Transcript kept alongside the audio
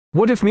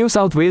What if New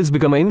South Wales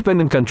become an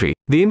independent country?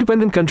 The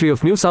independent country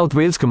of New South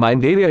Wales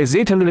combined area is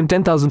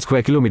 810,000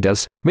 square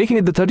kilometers, making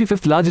it the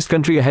 35th largest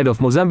country ahead of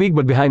Mozambique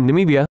but behind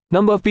Namibia.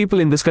 Number of people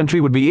in this country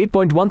would be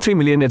 8.13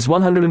 million. It's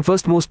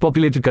 101st most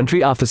populated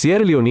country after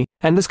Sierra Leone,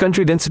 and this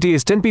country density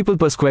is 10 people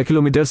per square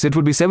kilometers. It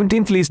would be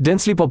 17th least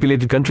densely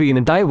populated country in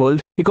entire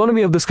world.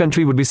 Economy of this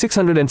country would be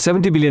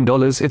 $670 billion.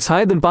 It's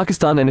higher than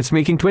Pakistan and it's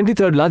making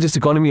 23rd largest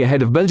economy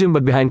ahead of Belgium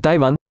but behind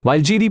Taiwan, while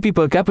GDP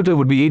per capita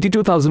would be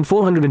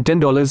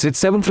 $82,410.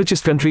 It's 7th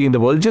richest country in the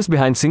world just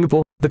behind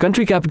Singapore. The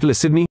country capital is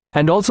Sydney,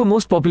 and also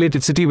most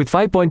populated city with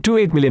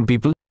 5.28 million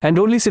people, and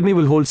only Sydney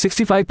will hold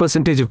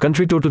 65% of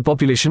country total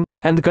population,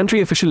 and the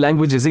country official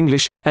language is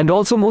English, and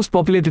also most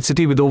populated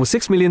city with over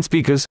 6 million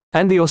speakers,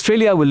 and the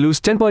Australia will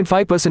lose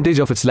 10.5%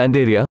 of its land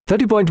area,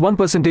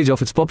 30.1%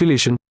 of its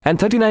population, and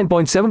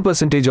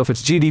 39.7% of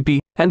its GDP,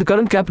 and the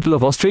current capital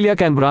of Australia,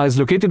 Canberra, is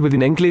located within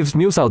enclaves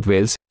New South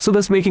Wales, so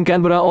thus making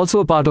Canberra also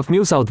a part of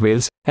New South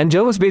Wales, and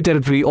Jervis Bay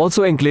Territory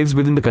also enclaves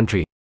within the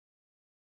country.